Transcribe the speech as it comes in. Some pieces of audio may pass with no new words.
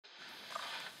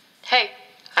Hey,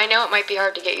 I know it might be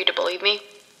hard to get you to believe me,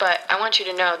 but I want you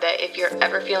to know that if you're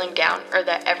ever feeling down or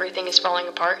that everything is falling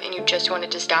apart and you just want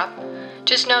it to stop,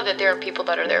 just know that there are people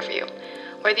that are there for you.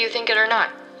 Whether you think it or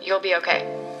not, you'll be okay.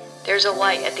 There's a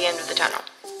light at the end of the tunnel.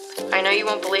 I know you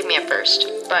won't believe me at first,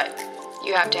 but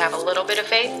you have to have a little bit of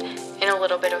faith and a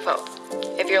little bit of hope.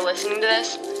 If you're listening to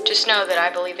this, just know that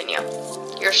I believe in you.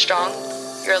 You're strong,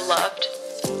 you're loved,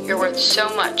 you're worth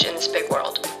so much in this big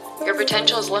world. Your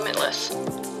potential is limitless.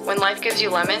 When life gives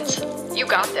you lemons, you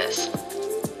got this.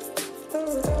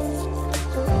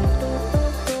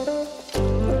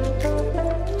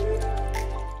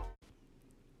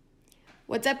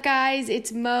 What's up, guys?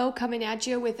 It's Mo coming at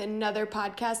you with another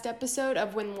podcast episode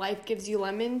of When Life Gives You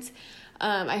Lemons.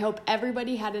 I hope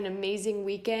everybody had an amazing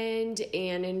weekend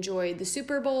and enjoyed the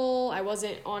Super Bowl. I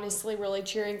wasn't honestly really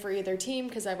cheering for either team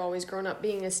because I've always grown up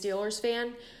being a Steelers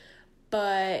fan.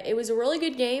 But it was a really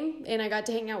good game, and I got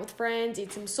to hang out with friends,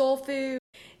 eat some soul food.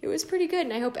 It was pretty good,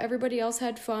 and I hope everybody else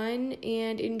had fun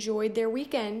and enjoyed their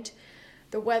weekend.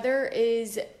 The weather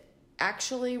is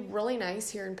actually really nice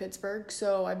here in Pittsburgh,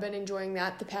 so I've been enjoying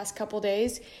that the past couple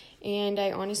days, and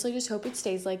I honestly just hope it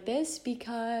stays like this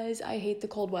because I hate the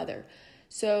cold weather.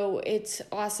 So it's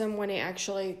awesome when it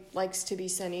actually likes to be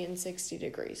sunny and 60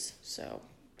 degrees. So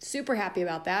super happy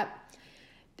about that.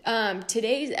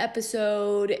 Today's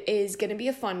episode is going to be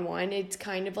a fun one. It's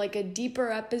kind of like a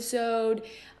deeper episode.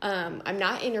 I'm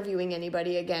not interviewing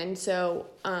anybody again, so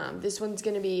this one's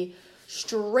going to be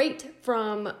straight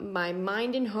from my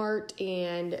mind and heart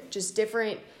and just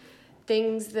different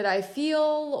things that I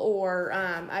feel or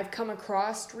I've come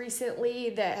across recently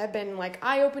that have been like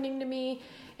eye-opening to me,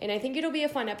 and I think it'll be a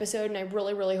fun episode, and I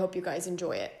really, really hope you guys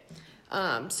enjoy it.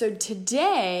 So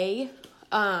today,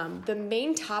 the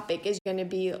main topic is going to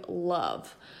be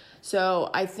love. So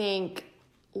I think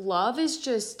love is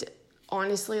just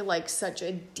honestly like such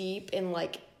a deep and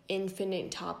like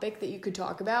infinite topic that you could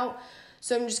talk about.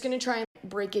 So I'm just going to try and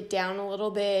break it down a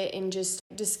little bit and just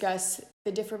discuss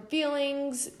the different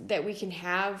feelings that we can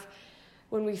have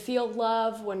when we feel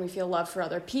love for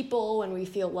other people, when we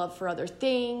feel love for other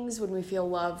things, when we feel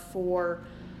love for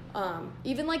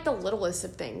even like the littlest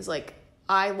of things, like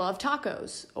I love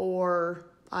tacos or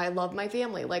I love my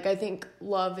family. Like I think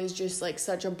love is just like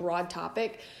such a broad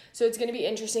topic. So it's going to be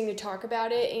interesting to talk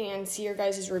about it and see your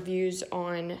guys' reviews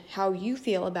on how you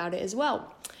feel about it as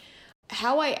well.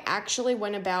 How I actually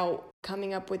went about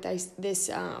coming up with this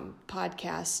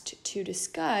podcast to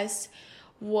discuss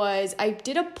was I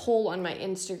did a poll on my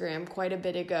Instagram quite a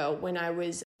bit ago when I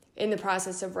was in the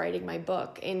process of writing my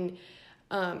book. And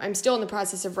I'm still in the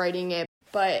process of writing it.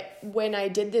 But when I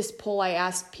did this poll, I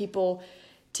asked people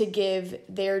to give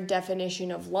their definition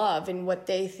of love and what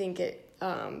they think it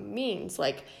means.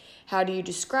 Like, how do you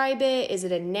describe it? Is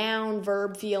it a noun,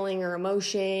 verb, feeling, or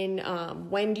emotion?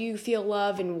 When do you feel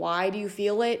love and why do you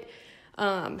feel it?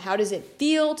 How does it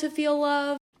feel to feel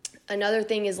love? Another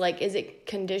thing is like, is it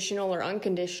conditional or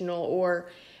unconditional? Or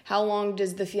how long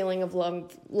does the feeling of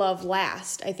love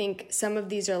last? I think some of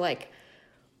these are like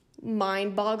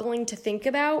mind-boggling to think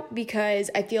about because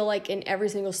I feel like in every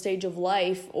single stage of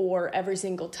life or every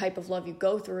single type of love you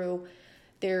go through,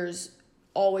 there's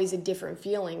always a different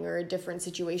feeling or a different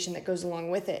situation that goes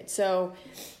along with it. So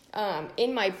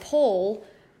in my poll,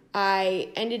 I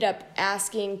ended up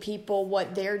asking people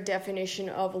what their definition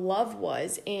of love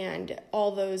was and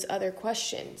all those other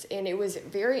questions. And it was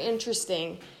very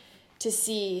interesting to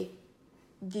see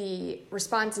the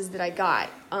responses that I got.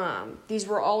 These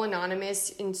were all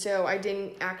anonymous, and so I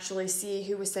didn't actually see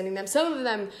who was sending them. Some of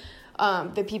them,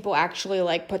 the people actually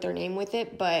like put their name with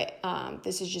it, but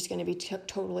this is just going to be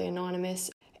totally anonymous.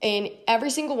 And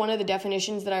every single one of the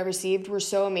definitions that I received were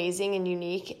so amazing and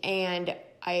unique, and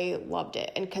I loved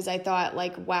it. And because I thought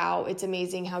like, wow, it's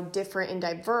amazing how different and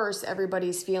diverse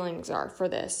everybody's feelings are for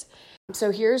this. So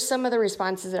here's some of the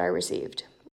responses that I received.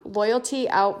 Loyalty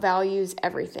outvalues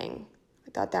everything.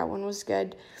 I thought that one was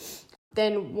good.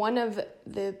 Then one of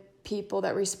the people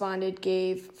that responded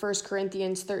gave 1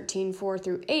 Corinthians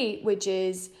 13:4-8, which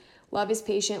is, love is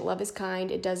patient, love is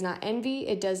kind, it does not envy,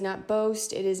 it does not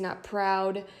boast, it is not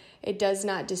proud, it does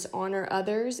not dishonor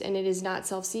others, and it is not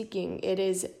self-seeking. It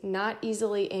is not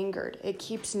easily angered. It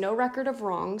keeps no record of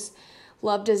wrongs.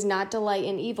 Love does not delight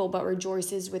in evil, but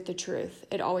rejoices with the truth.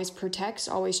 It always protects,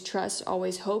 always trusts,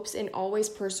 always hopes, and always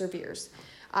perseveres.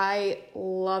 I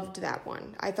loved that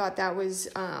one. I thought that was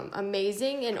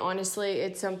amazing, and honestly,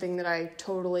 it's something that I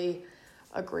totally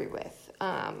agree with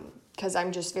because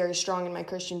I'm just very strong in my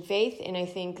Christian faith, and I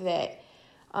think that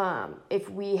if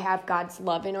we have God's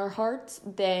love in our hearts,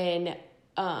 then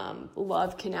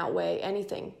love can outweigh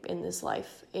anything in this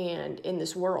life and in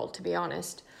this world, to be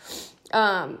honest.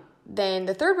 Then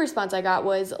the third response I got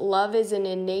was, love is an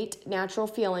innate, natural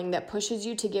feeling that pushes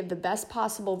you to give the best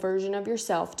possible version of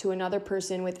yourself to another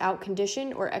person without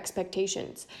condition or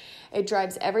expectations. It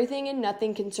drives everything and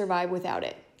nothing can survive without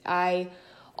it. I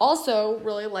also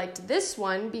really liked this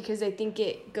one because I think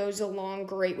it goes along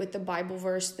great with the Bible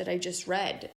verse that I just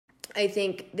read. I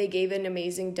think they gave an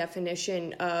amazing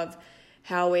definition of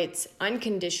how it's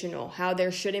unconditional, how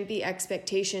there shouldn't be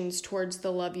expectations towards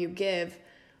the love you give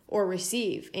or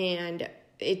receive. And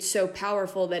it's so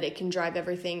powerful that it can drive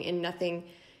everything and nothing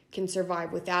can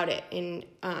survive without it. And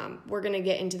we're going to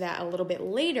get into that a little bit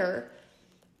later,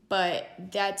 but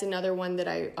that's another one that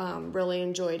I really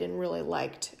enjoyed and really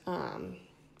liked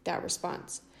that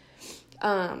response.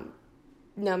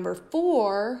 Number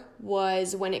 4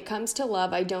 was, when it comes to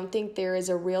love, I don't think there is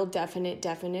a real definite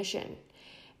definition.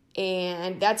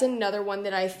 And that's another one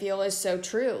that I feel is so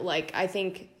true. Like, I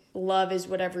think love is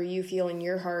whatever you feel in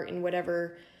your heart and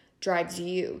whatever drives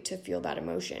you to feel that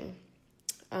emotion.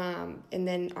 And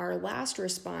then our last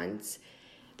response,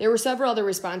 there were several other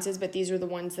responses, but these were the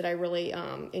ones that I really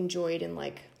enjoyed and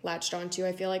latched onto,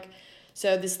 I feel like.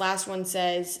 So this last one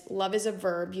says, love is a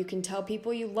verb. You can tell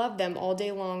people you love them all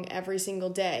day long, every single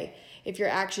day. If your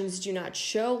actions do not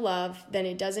show love, then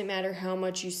it doesn't matter how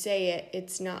much you say it.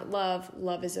 It's not love.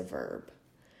 Love is a verb.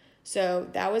 So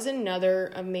that was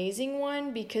another amazing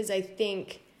one, because I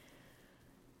think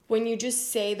when you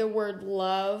just say the word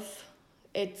love,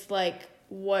 it's like,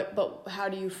 but how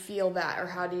do you feel that, or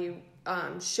how do you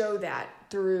show that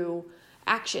through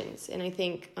actions? And I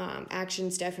think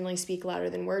actions definitely speak louder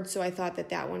than words, so I thought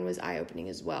that one was eye-opening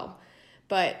as well.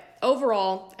 But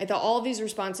overall, I thought all of these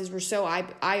responses were so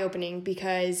eye-opening,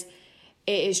 because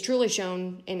it is truly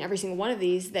shown in every single one of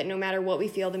these that no matter what we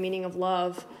feel, the meaning of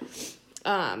love,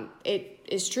 it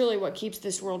is truly what keeps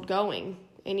this world going.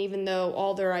 And even though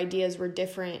all their ideas were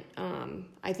different,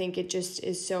 I think it just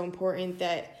is so important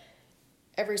that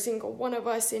every single one of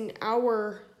us in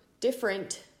our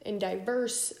different and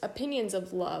diverse opinions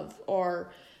of love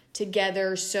are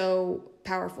together so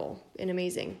powerful and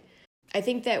amazing. I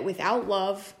think that without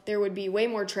love, there would be way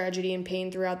more tragedy and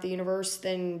pain throughout the universe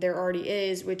than there already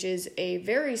is, which is a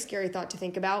very scary thought to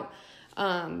think about.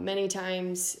 Many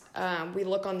times we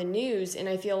look on the news, and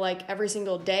I feel like every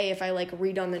single day, if I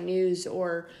read on the news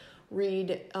or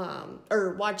read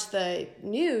or watch the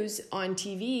news on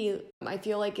TV, I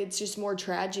feel like it's just more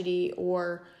tragedy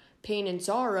or pain and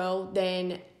sorrow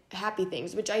than happy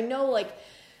things, which I know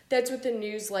that's what the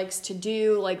news likes to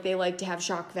do. They like to have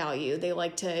shock value. They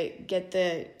like to get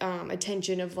the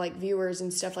attention of viewers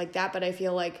and stuff like that. But I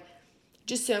feel like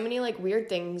just so many weird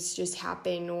things just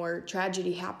happen, or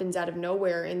tragedy happens out of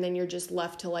nowhere, and then you're just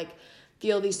left to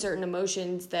feel these certain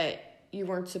emotions that you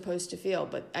weren't supposed to feel.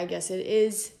 But I guess it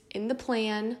is in the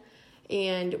plan,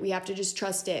 and we have to just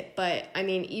trust it. But I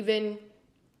mean, even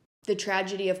the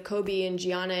tragedy of Kobe and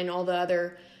Gianna and all the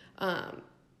other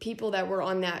people that were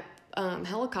on that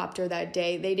helicopter that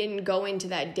day, they didn't go into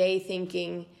that day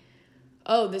thinking,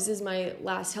 oh, this is my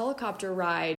last helicopter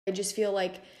ride. I just feel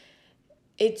like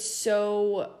it's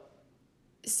so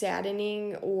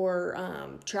saddening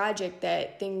or tragic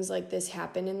that things like this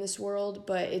happen in this world,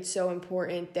 but it's so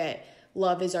important that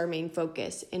love is our main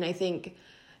focus. And I think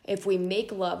if we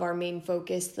make love our main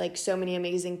focus, so many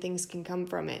amazing things can come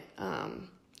from it.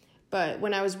 But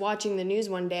when I was watching the news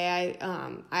one day,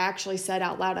 I actually said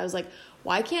out loud, I was like,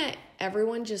 why can't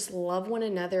everyone just love one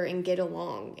another and get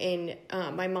along? And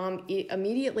my mom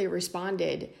immediately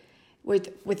responded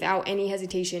without any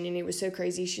hesitation, and it was so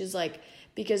crazy. She was like,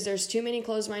 because there's too many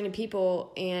closed-minded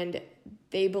people, and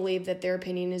they believe that their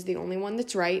opinion is the only one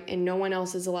that's right, and no one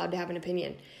else is allowed to have an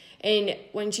opinion. And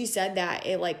when she said that,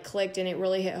 it clicked, and it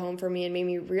really hit home for me and made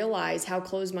me realize how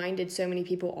closed-minded so many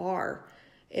people are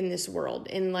in this world.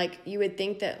 And you would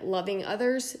think that loving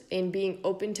others and being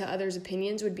open to others'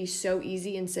 opinions would be so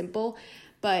easy and simple,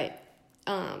 but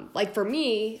for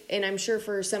me, and I'm sure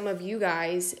for some of you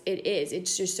guys,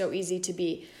 it's just so easy to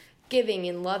be giving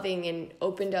and loving and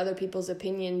open to other people's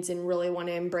opinions and really want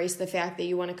to embrace the fact that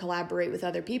you want to collaborate with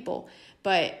other people.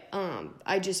 But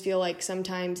I just feel like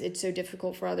sometimes it's so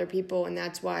difficult for other people, and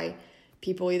that's why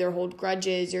people either hold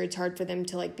grudges, or it's hard for them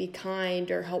to be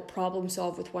kind or help problem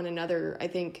solve with one another. I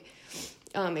think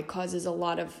it causes a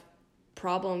lot of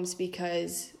problems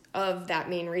because of that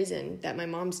main reason that my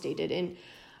mom stated. And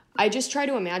I just try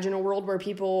to imagine a world where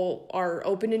people are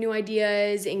open to new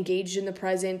ideas, engaged in the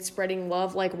present, spreading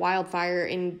love like wildfire,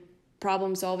 and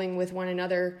problem solving with one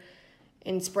another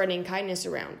and spreading kindness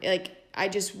around. I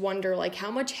just wonder, like,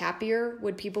 how much happier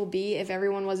would people be if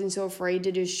everyone wasn't so afraid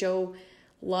to just show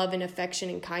love and affection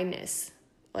and kindness?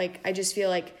 Like, I just feel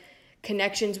like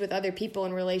connections with other people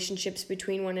and relationships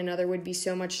between one another would be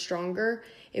so much stronger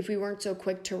if we weren't so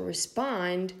quick to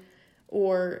respond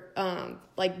or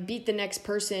like beat the next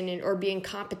person or be in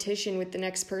competition with the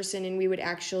next person, and we would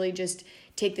actually just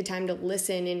take the time to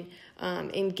listen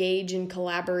and engage in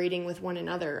collaborating with one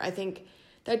another. I think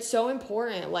that's so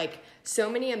important. Like,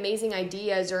 so many amazing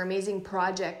ideas or amazing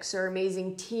projects or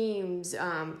amazing teams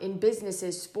in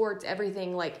businesses, sports,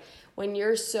 everything. Like, when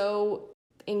you're so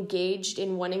engaged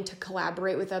in wanting to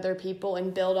collaborate with other people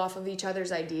and build off of each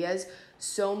other's ideas,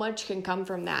 so much can come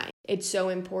from that. It's so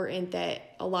important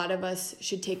that a lot of us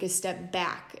should take a step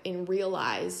back and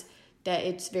realize that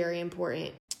it's very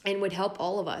important and would help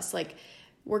all of us. Like,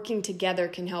 working together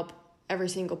can help every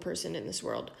single person in this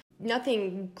world.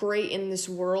 Nothing great in this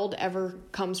world ever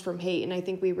comes from hate, and I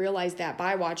think we realize that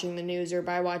by watching the news or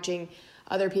by watching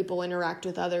other people interact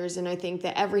with others. And I think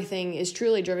that everything is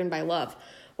truly driven by love,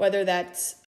 whether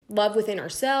that's love within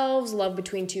ourselves, love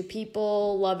between two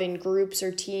people, love in groups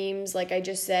or teams, like I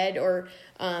just said, or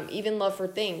even love for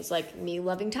things like me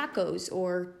loving tacos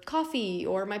or coffee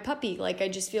or my puppy. Like, I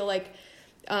just feel like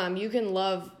you can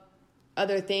love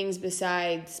other things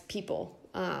besides people.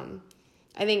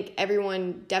 I think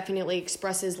everyone definitely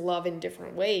expresses love in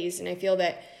different ways, and I feel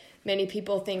that many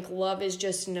people think love is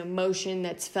just an emotion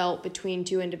that's felt between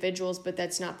two individuals, but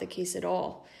that's not the case at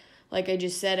all. Like I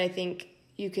just said, I think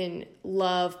you can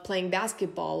love playing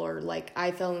basketball, or like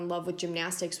I fell in love with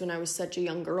gymnastics when I was such a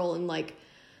young girl, and like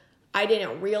I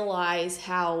didn't realize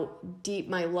how deep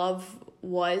my love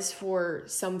was for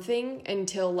something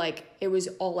until like it was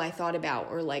all I thought about,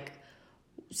 or like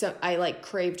so I like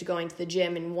craved going to the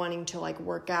gym and wanting to like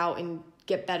work out and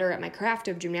get better at my craft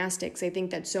of gymnastics. I think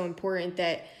that's so important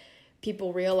that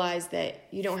people realize that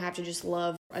you don't have to just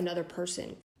love another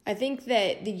person. I think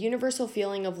that the universal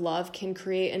feeling of love can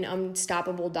create an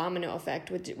unstoppable domino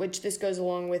effect, which this goes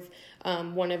along with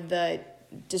one of the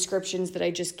descriptions that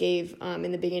I just gave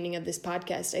in the beginning of this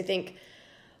podcast. I think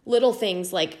little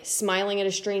things like smiling at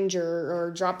a stranger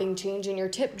or dropping change in your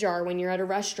tip jar when you're at a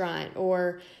restaurant,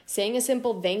 or saying a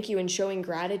simple thank you and showing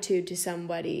gratitude to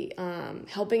somebody,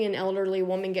 helping an elderly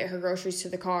woman get her groceries to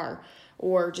the car,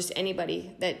 or just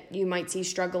anybody that you might see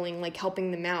struggling, like helping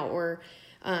them out, or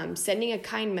sending a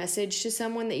kind message to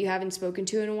someone that you haven't spoken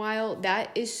to in a while.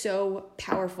 That is so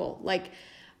powerful. Like,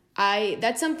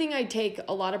 that's something I take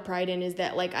a lot of pride in, is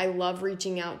that like I love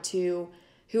reaching out to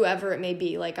whoever it may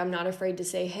be. Like, I'm not afraid to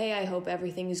say, hey, I hope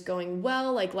everything is going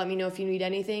well. Like, let me know if you need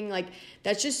anything. Like,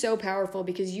 that's just so powerful,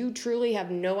 because you truly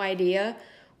have no idea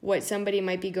what somebody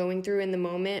might be going through in the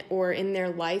moment or in their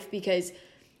life. Because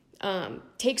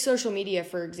take social media,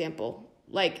 for example.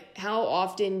 Like, how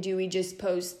often do we just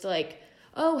post like,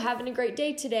 oh, having a great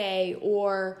day today,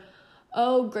 or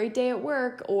oh, great day at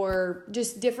work, or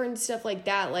just different stuff like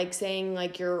that, like saying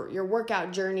like your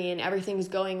workout journey and everything's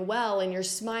going well and you're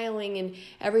smiling and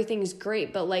everything's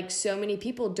great. But like, so many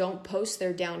people don't post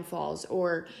their downfalls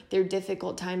or their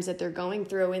difficult times that they're going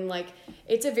through, and like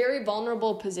it's a very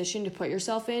vulnerable position to put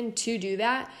yourself in to do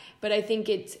that. But I think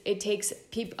it takes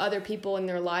other people in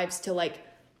their lives to like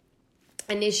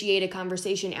initiate a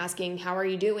conversation asking, how are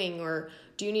you doing, or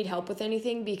do you need help with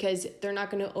anything? Because they're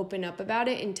not going to open up about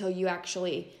it until you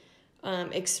actually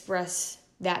express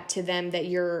that to them, that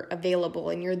you're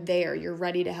available and you're there, you're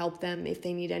ready to help them if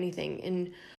they need anything.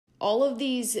 And all of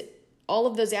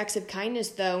those acts of kindness,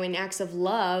 though, and acts of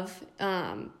love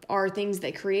are things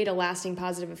that create a lasting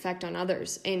positive effect on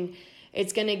others. And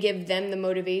it's going to give them the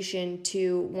motivation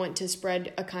to want to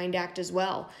spread a kind act as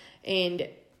well. And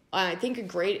I think a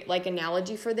great like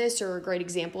analogy for this, or a great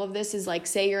example of this, is like,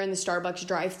 say you're in the Starbucks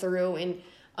drive-thru and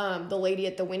the lady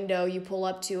at the window, you pull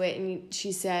up to it and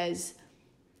she says,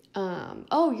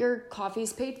 oh, your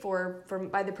coffee's paid for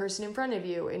by the person in front of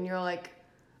you. And you're like,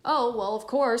 oh, well, of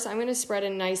course, I'm going to spread a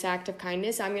nice act of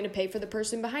kindness. I'm going to pay for the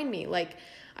person behind me. Like,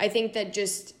 I think that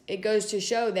just, it goes to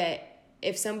show that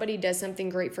if somebody does something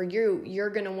great for you, you're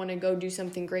going to want to go do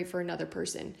something great for another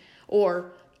person,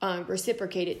 or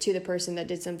reciprocate it to the person that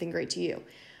did something great to you.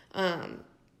 And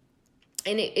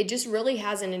it just really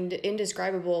has an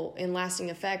indescribable and lasting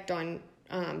effect on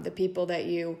the people that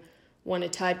you want to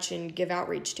touch and give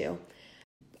outreach to.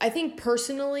 I think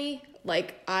personally,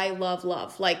 like, I love.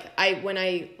 Like,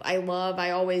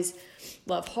 I always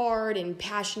love hard and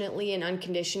passionately and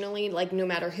unconditionally, like no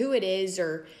matter who it is,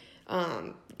 or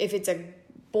if it's a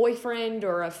boyfriend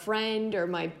or a friend or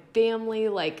my family,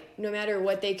 like no matter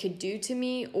what they could do to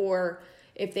me, or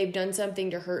if they've done something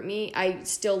to hurt me, I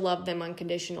still love them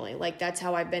unconditionally. Like, that's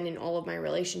how I've been in all of my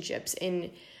relationships.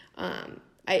 And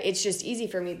it's just easy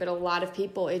for me, but a lot of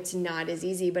people, it's not as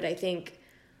easy. But I think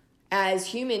as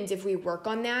humans, if we work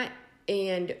on that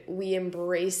and we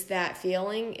embrace that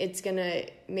feeling, it's going to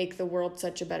make the world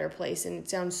such a better place. And it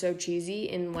sounds so cheesy,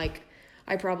 and like,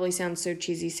 I probably sound so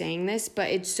cheesy saying this, but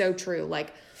it's so true.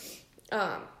 Like,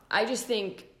 I just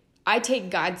think I take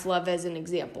God's love as an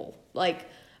example. Like,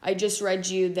 I just read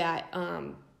you that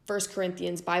 1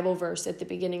 Corinthians Bible verse at the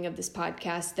beginning of this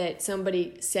podcast that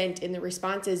somebody sent in the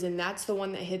responses, and that's the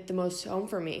one that hit the most home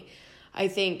for me. I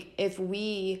think if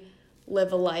we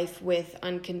live a life with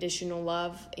unconditional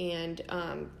love and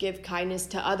give kindness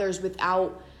to others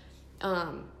without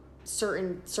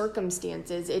certain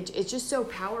circumstances, it's just so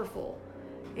powerful.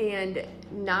 And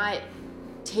not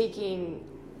taking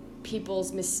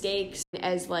people's mistakes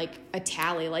as like a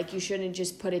tally. Like, you shouldn't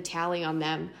just put a tally on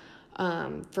them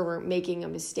for making a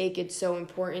mistake. It's so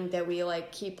important that we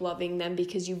like keep loving them,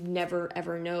 because you never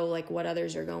ever know like what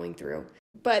others are going through.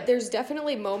 But there's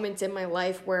definitely moments in my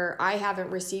life where I haven't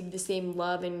received the same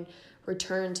love in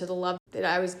return to the love that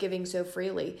I was giving so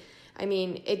freely. I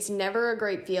mean, it's never a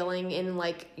great feeling, and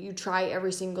like, you try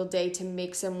every single day to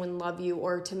make someone love you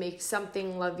or to make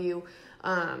something love you,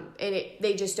 and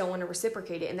they just don't want to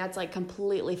reciprocate it, and that's like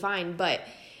completely fine. But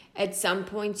at some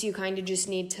points, you kind of just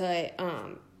need to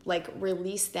like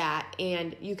release that,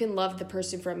 and you can love the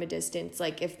person from a distance.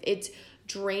 Like, if it's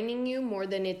draining you more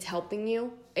than it's helping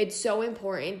you, it's so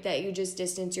important that you just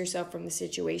distance yourself from the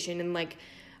situation. And like,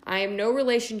 I am no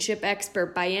relationship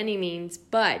expert by any means,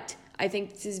 but I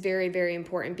think this is very, very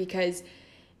important, because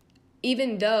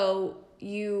even though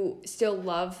you still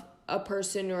love a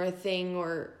person or a thing,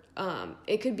 or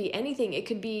it could be anything, it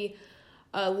could be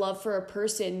a love for a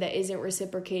person that isn't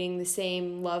reciprocating the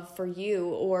same love for you,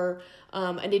 or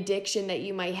an addiction that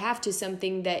you might have to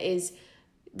something that is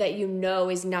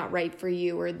not right for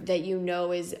you, or that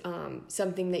is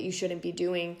something that you shouldn't be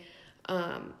doing.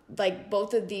 Like,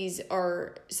 both of these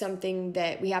are something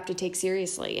that we have to take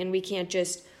seriously, and we can't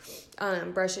just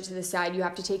brush it to the side. You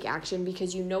have to take action,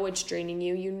 because it's draining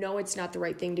you. It's not the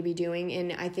right thing to be doing.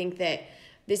 And I think that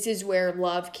this is where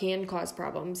love can cause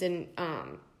problems. And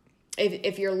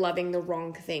if you're loving the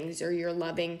wrong things, or you're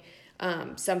loving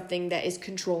something that is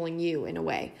controlling you in a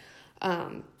way.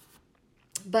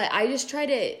 But I just try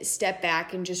to step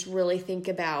back and just really think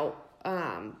about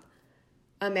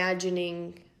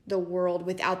imagining the world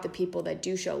without the people that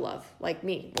do show love, like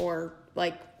me, or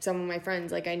like some of my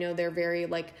friends. Like, I know they're very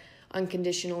like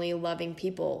unconditionally loving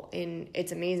people, and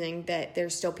it's amazing that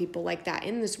there's still people like that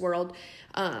in this world.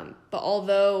 But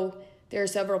although there are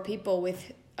several people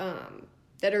with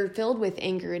that are filled with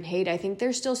anger and hate, I think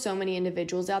there's still so many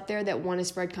individuals out there that want to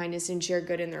spread kindness and share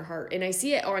good in their heart. And I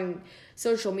see it on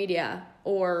social media,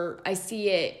 or I see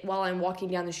it while I'm walking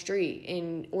down the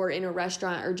street or in a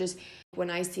restaurant, or just when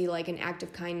I see like an act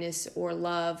of kindness or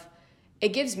love. It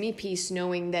gives me peace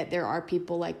knowing that there are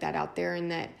people like that out there, and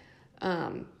that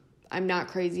I'm not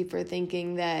crazy for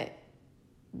thinking that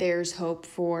there's hope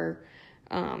for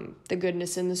the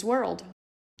goodness in this world.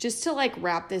 Just to like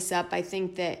wrap this up, I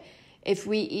think that if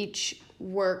we each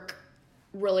work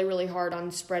really, really hard on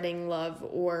spreading love,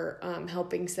 or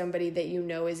helping somebody that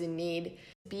is in need,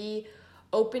 be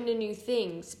open to new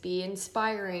things, be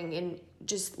inspiring, and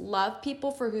just love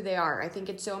people for who they are. I think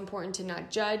it's so important to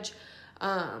not judge,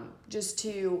 just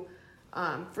to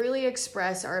freely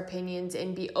express our opinions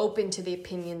and be open to the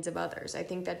opinions of others. I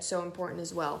think that's so important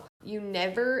as well. You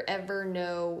never, ever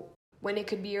know when it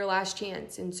could be your last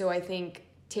chance. And so I think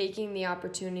taking the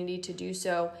opportunity to do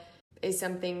so is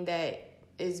something that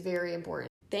is very important.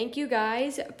 Thank you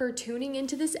guys for tuning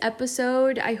into this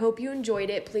episode. I hope you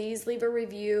enjoyed it. Please leave a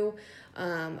review,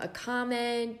 a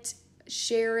comment,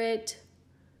 share it.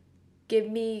 Give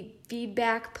me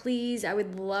feedback, please. I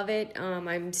would love it.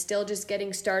 I'm still just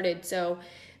getting started, so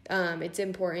it's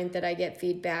important that I get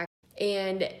feedback.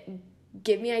 And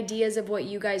give me ideas of what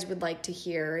you guys would like to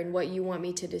hear and what you want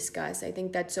me to discuss. I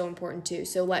think that's so important too.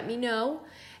 So let me know.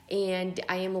 And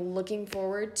I am looking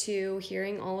forward to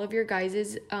hearing all of your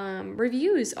guys'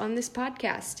 reviews on this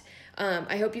podcast.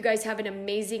 I hope you guys have an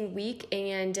amazing week,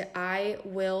 and I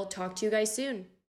will talk to you guys soon.